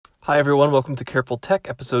Hi everyone, welcome to Careful Tech,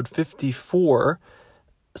 episode 54.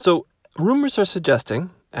 So, rumors are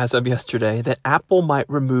suggesting, as of yesterday, that Apple might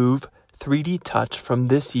remove 3D Touch from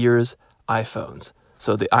this year's iPhones.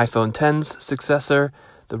 So the iPhone X's successor,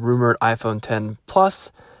 the rumored iPhone X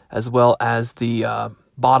Plus, as well as the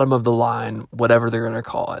bottom of the line, whatever they're going to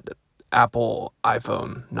call it, Apple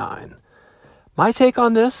iPhone 9. My take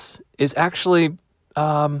on this is actually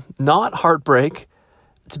not heartbreak.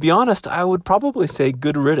 To be honest, I would probably say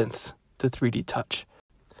good riddance to 3D Touch.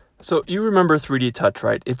 So you remember 3D Touch,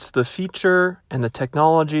 right? It's the feature and the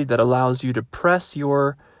technology that allows you to press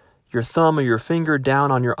your thumb or your finger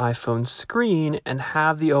down on your iPhone screen and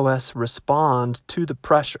have the OS respond to the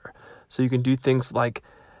pressure. So you can do things like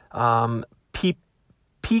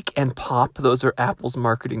peek and pop. Those are Apple's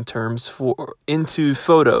marketing terms for into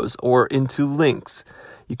photos or into links.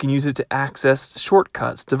 You can use it to access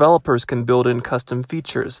shortcuts. Developers can build in custom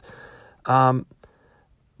features. But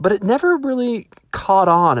it never really caught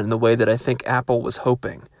on in the way that I think Apple was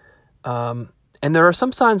hoping. And there are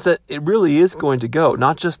some signs that it really is going to go,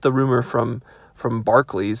 not just the rumor from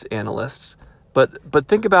Barclays analysts, but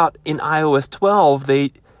think about in iOS 12,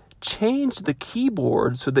 they changed the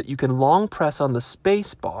keyboard so that you can long press on the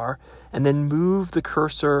space bar and then move the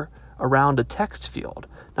cursor around a text field.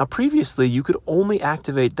 Now, previously, you could only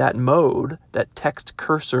activate that mode, that text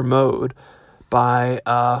cursor mode, by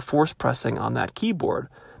force pressing on that keyboard.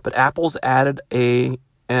 But Apple's added a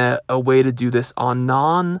way to do this on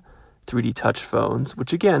non-3D Touch phones,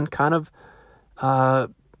 which again kind of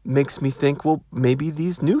makes me think, well, maybe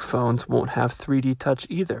these new phones won't have 3D Touch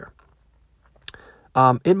either.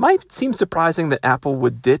 It might seem surprising that Apple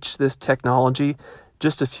would ditch this technology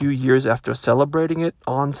just a few years after celebrating it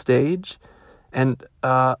on stage. And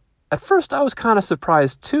at first I was kind of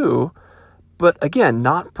surprised too, but again,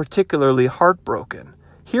 not particularly heartbroken.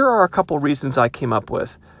 Here are a couple reasons I came up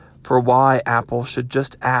with for why Apple should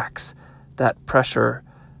just axe that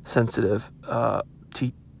pressure-sensitive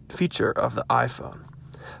feature of the iPhone.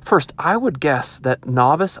 First, I would guess that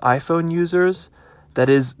novice iPhone users, that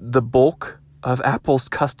is the bulk of Apple's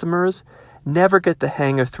customers, never get the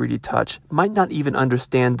hang of 3D Touch, might not even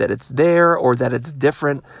understand that it's there or that it's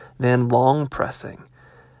different than long pressing.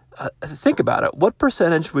 Think about it. What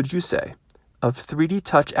percentage would you say of 3D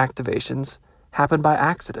Touch activations happen by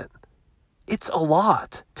accident? It's a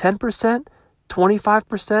lot. 10%,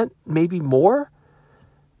 25%, maybe more.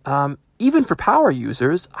 Even for power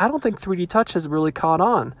users, I don't think 3D Touch has really caught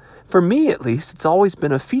on. For me, at least, it's always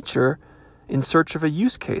been a feature in search of a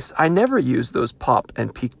use case. I never used those pop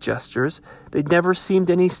and peek gestures. They never seemed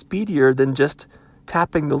any speedier than just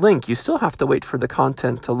tapping the link. You still have to wait for the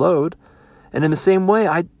content to load. And in the same way,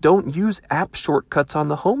 I don't use app shortcuts on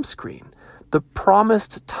the home screen. The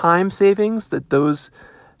promised time savings that those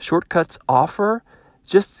shortcuts offer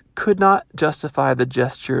just could not justify the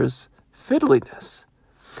gesture's fiddliness.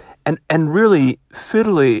 And really,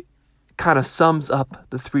 fiddly kind of sums up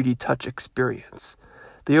the 3D Touch experience.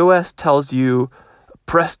 The OS tells you,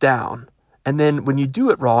 press down, and then when you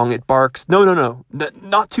do it wrong, it barks, no,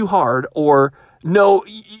 not too hard, or no,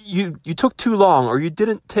 you took too long, or you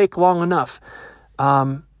didn't take long enough.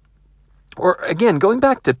 Or again, going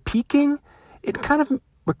back to peeking, it kind of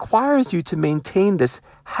requires you to maintain this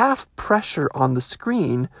half pressure on the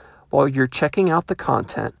screen while you're checking out the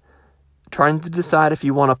content, trying to decide if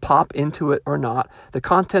you want to pop into it or not. The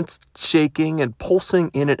content's shaking and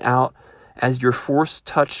pulsing in and out as your force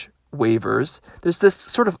touch wavers. There's this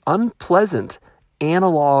sort of unpleasant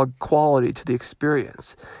analog quality to the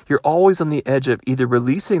experience. You're always on the edge of either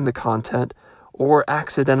releasing the content or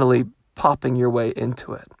accidentally popping your way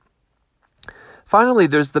into it. Finally,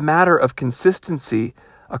 there's the matter of consistency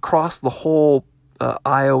across the whole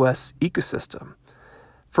iOS ecosystem.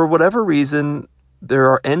 For whatever reason, there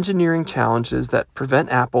are engineering challenges that prevent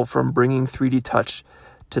Apple from bringing 3D Touch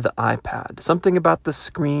to the iPad. Something about the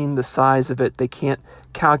screen, the size of it, they can't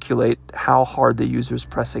calculate how hard the user's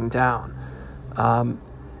pressing down.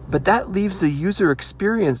 But that leaves the user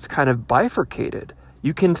experience kind of bifurcated.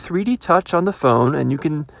 You can 3D Touch on the phone, and you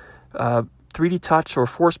can 3D Touch or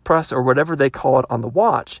force press or whatever they call it on the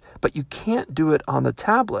watch, but you can't do it on the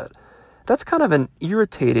tablet. That's kind of an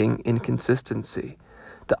irritating inconsistency.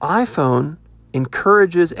 The iPhone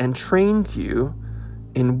encourages and trains you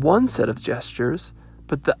in one set of gestures,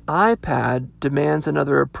 but the iPad demands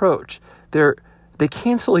another approach. They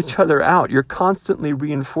cancel each other out. You're constantly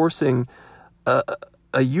reinforcing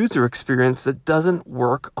a user experience that doesn't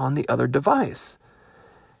work on the other device.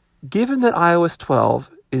 Given that iOS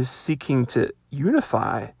 12 is seeking to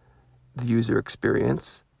unify the user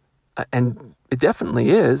experience, and it definitely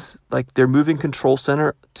is, like they're moving Control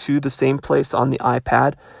Center to the same place on the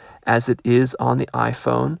iPad as it is on the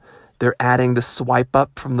iPhone. They're adding the swipe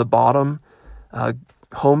up from the bottom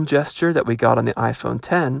home gesture that we got on the iPhone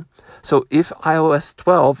 10. So if iOS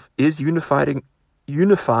 12 is unifying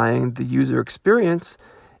the user experience,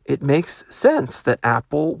 it makes sense that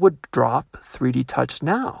Apple would drop 3D Touch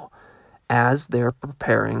now as they're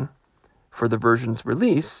preparing for the version's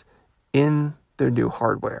release in their new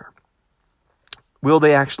hardware. Will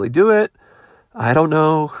they actually do it? I don't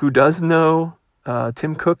know. Who does know?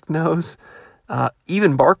 Tim Cook knows.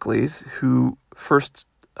 Even Barclays, who first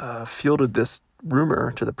fielded this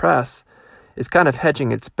rumor to the press, is kind of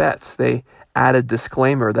hedging its bets. They added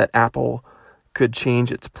disclaimer that Apple could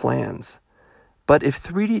change its plans. But if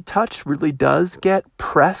 3D Touch really does get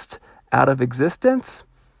pressed out of existence,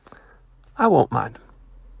 I won't mind.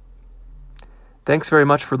 Thanks very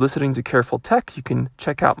much for listening to Careful Tech. You can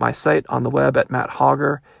check out my site on the web at Matt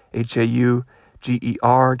Hauger, HAUGER.com,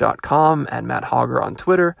 and Matt Hauger on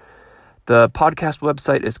Twitter. The podcast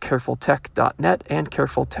website is carefultech.net and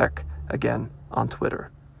Careful Tech again on Twitter.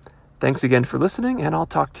 Thanks again for listening, and I'll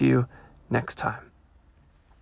talk to you next time.